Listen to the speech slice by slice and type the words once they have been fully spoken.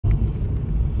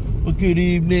Well, good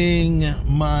evening,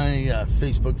 my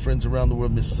Facebook friends around the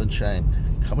world. Miss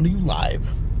Sunshine coming to you live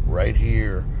right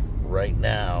here, right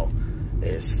now,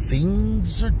 as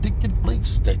things are taking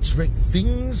place. That's right,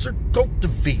 things are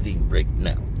cultivating right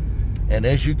now. And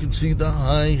as you can see, the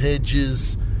high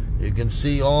hedges, you can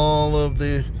see all of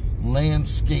the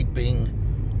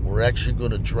landscaping. We're actually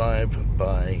going to drive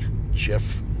by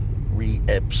Jeffrey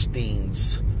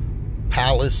Epstein's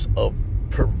Palace of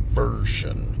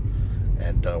Perversion.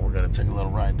 And we're going to take a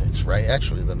little ride. It's right,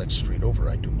 actually, the next street over,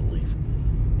 I do believe.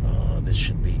 This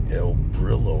should be El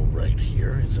Brillo right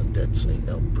here. Isn't that St.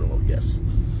 El Brillo? Yes.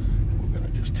 And we're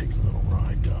going to just take a little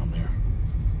ride down there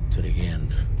to the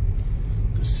end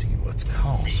to see what's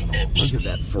causing all. Look at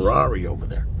that Ferrari over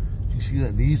there. Do you see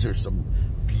that? These are some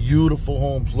beautiful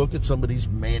homes. Look at some of these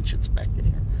mansions back in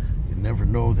here. You never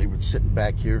know they were sitting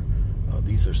back here.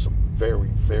 These are some very,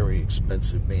 very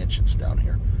expensive mansions down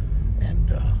here. And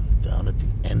down at the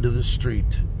end of the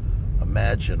street,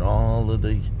 imagine all of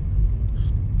the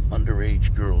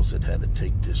underage girls that had to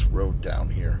take this road down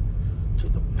here to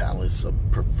the Palace of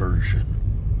Perversion.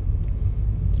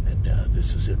 And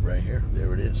this is it right here.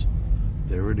 There it is.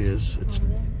 There it is. It's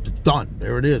done.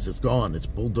 There it is. It's gone. It's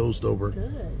bulldozed over.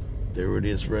 Good. There it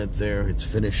is right there. It's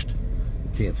finished.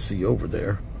 You can't see over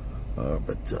there.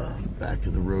 But back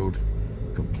of the road,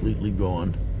 completely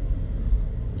gone.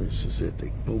 This is it.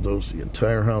 They bulldozed the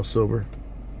entire house over.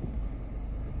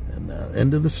 And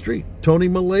end of the street. Tony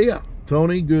Malaya.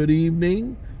 Tony, good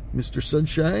evening. Mr.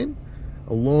 Sunshine.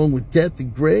 Along with Kathy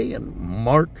Gray and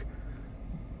Mark.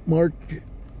 What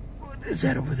is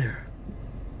that over there?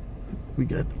 We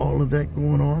got all of that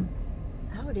going on.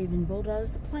 I would even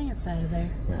bulldoze the plants out of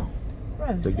there. Well,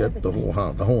 gross, they got everything. The whole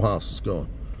house. The whole house is gone.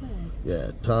 Good.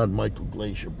 Yeah, Todd Michael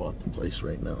Glacier bought the place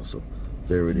right now. So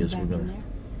there it is. We're gonna.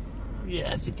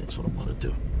 Yeah, I think that's what I want to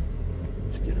do.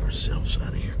 Let's get ourselves out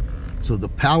of here. So the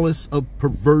Palace of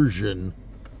Perversion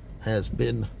has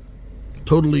been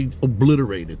totally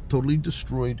obliterated, totally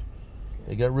destroyed.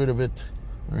 They got rid of it.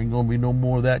 There ain't going to be no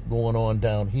more of that going on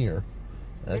down here.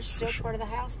 That's There's still part of the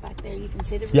house back there. You can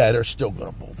see the roof. Yeah, they're still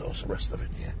going to bulldoze the rest of it,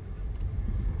 yeah.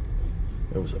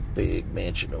 There was a big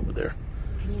mansion over there.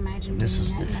 Can you imagine? This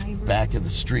is the back of the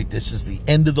street. This is the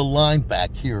end of the line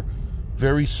back here.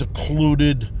 Very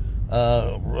secluded.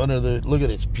 Look at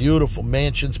its beautiful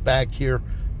mansions back here.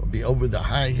 It'll be over the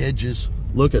high hedges.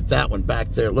 Look at that one back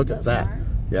there. Look at that.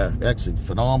 Yeah, actually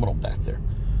phenomenal back there.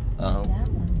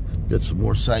 Got some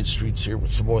more side streets here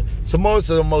with some more of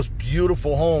the most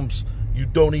beautiful homes you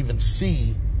don't even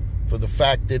see for the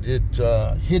fact that it's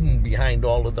hidden behind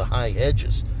all of the high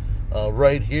hedges.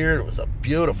 Right here, it was a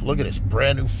beautiful, look at this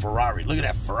brand new Ferrari. Look at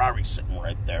that Ferrari sitting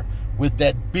right there with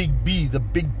that big B, the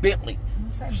big Bentley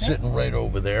sitting right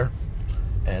over there.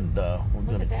 And we're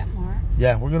gonna, at that, Mark.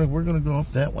 Yeah, we're gonna go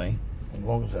up that way as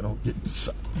long as I don't get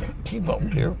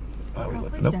T-boned here.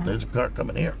 Nope, there's a car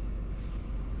coming here.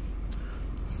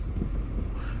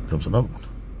 Comes another one.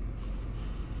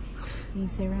 Can you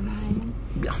see right behind him?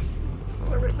 Yeah.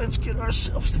 All right, let's get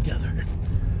ourselves together.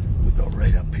 We go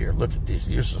right up here. Look at these.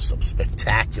 Here's some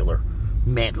spectacular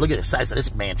man. Look at the size of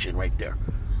this mansion right there.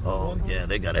 Oh yeah,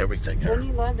 they got everything here. Wouldn't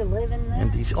you love to live in that?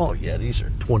 And these, oh yeah, these are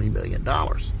 $20 million.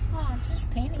 Oh, it's just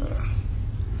pennies.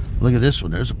 Look at this one.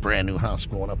 There's a brand new house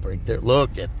going up right there.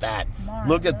 Look at that.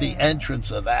 Look at the entrance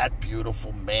of that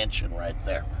beautiful mansion right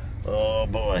there. Oh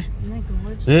boy.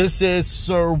 This is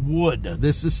Sir Wood.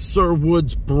 This is Sir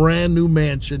Wood's brand new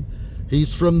mansion.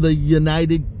 He's from the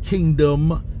United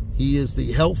Kingdom. He is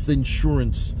the health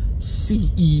insurance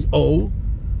CEO.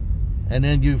 And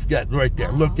then you've got right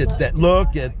there. Look at that.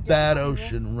 Look at that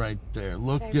ocean right there.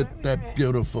 Look at that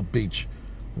beautiful beach.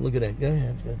 Look at that. Go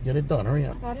ahead. Get it done. Hurry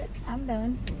up. I got it. I'm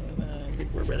done. I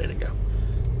think we're ready to go.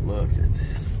 Look at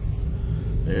that.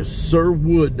 There's Sir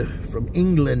Wood from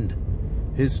England.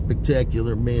 His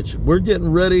spectacular mansion. We're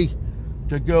getting ready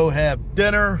to go have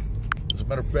dinner. As a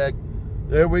matter of fact,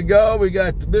 there we go. We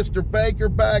got Mr. Baker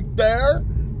back there.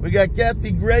 We got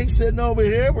Kathy Gray sitting over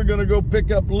here. We're going to go pick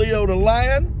up Leo the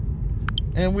Lion.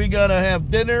 And we're going to have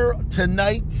dinner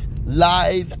tonight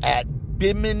live at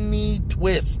Bimini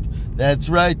Twist. That's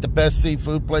right. The best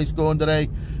seafood place going today.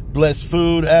 Blessed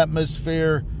food,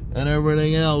 atmosphere, and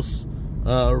everything else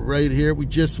right here. We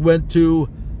just went to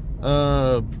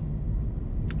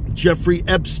Jeffrey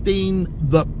Epstein,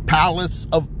 the Palace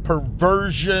of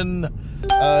Perversion.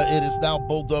 It is now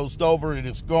bulldozed over. It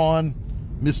is gone.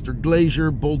 Mr. Glacier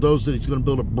bulldozed it. He's going to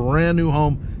build a brand new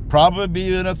home, probably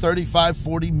be in a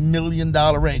 $35–40 million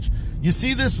range. You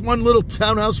see this one little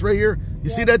townhouse right here? You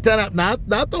see that townhouse?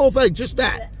 Not the whole thing, just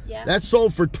that. Yeah. That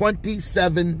sold for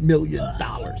 $27 million.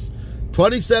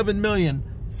 $27 million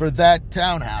for that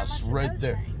townhouse right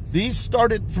there. Things? These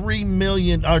start at $3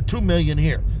 million, or $2 million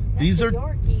here. These are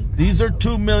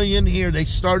 $2 million here. They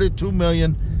start at $2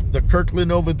 million. The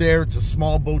Kirkland over there, it's a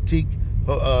small boutique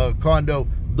condo.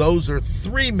 Those are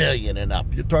 $3 million and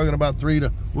up. You're talking about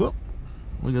whoop.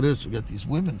 Look at this. We got these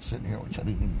women sitting here, which I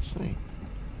didn't even see.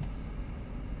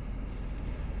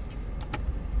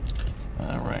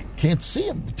 All right. Can't see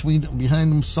them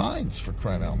behind them signs, for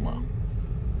crying out loud.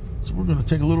 So we're going to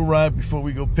take a little ride before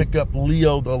we go pick up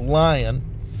Leo the lion.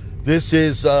 This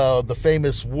is the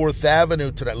famous Worth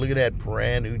Avenue tonight. Look at that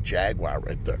brand new Jaguar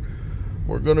right there.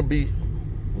 We're going to be...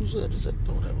 Who's that?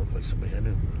 Don't that look like somebody I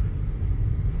knew?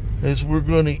 As we're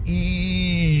going to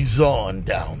ease on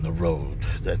down the road.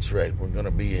 That's right. We're going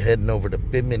to be heading over to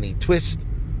Bimini Twist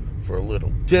for a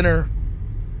little dinner.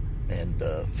 And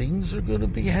things are going to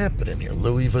be happening here.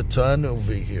 Louis Vuitton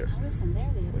over here. I was in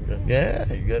there the other day.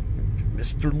 Yeah, you got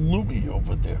Mr. Louis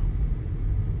over there.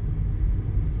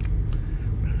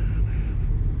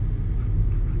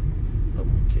 Oh,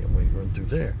 we can't wait to run through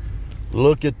there.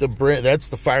 Look at the brand. That's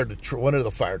the one of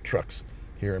the fire trucks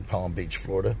here in Palm Beach,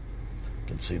 Florida. You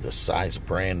can see the size,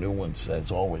 brand new ones, as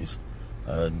always.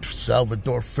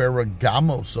 Salvador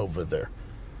Ferragamos over there.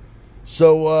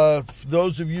 So, for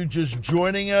those of you just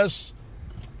joining us,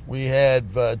 we had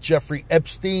Jeffrey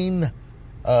Epstein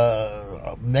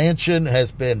mansion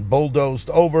has been bulldozed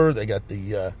over. They got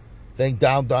the thing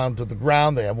down to the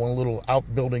ground. They have one little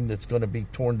outbuilding that's going to be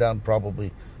torn down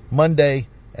probably Monday,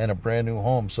 and a brand new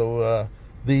home. So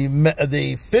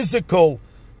the physical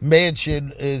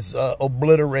mansion is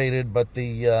obliterated, but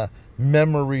the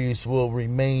memories will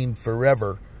remain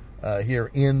forever here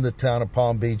in the town of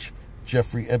Palm Beach.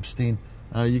 Jeffrey Epstein.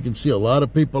 You can see a lot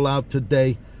of people out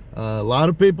today. A lot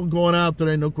of people going out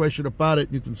today, no question about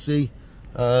it. You can see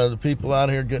the people out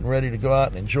here getting ready to go out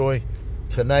and enjoy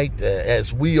tonight,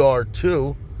 as we are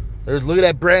too. Look at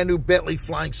that brand new Bentley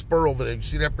Flying Spur over there. You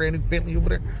see that brand new Bentley over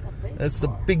there? That's the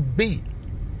Big B.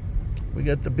 We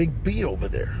got the Big B over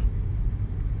there.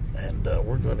 And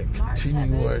we're going to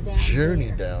continue our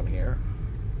journey down here.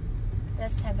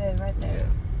 That's taboo right there. Yeah.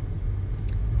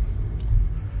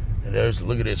 And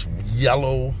look at this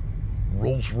yellow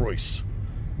Rolls Royce.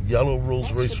 Yellow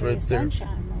Rolls Royce right there.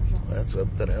 That's a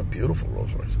beautiful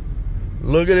Rolls Royce.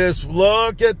 Look at this.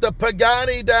 Look at the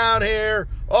Pagani down here.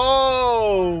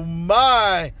 Oh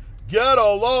my. Get a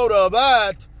load of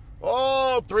that.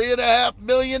 Oh, $3.5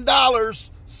 million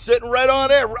sitting right on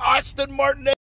there. Austin Martin.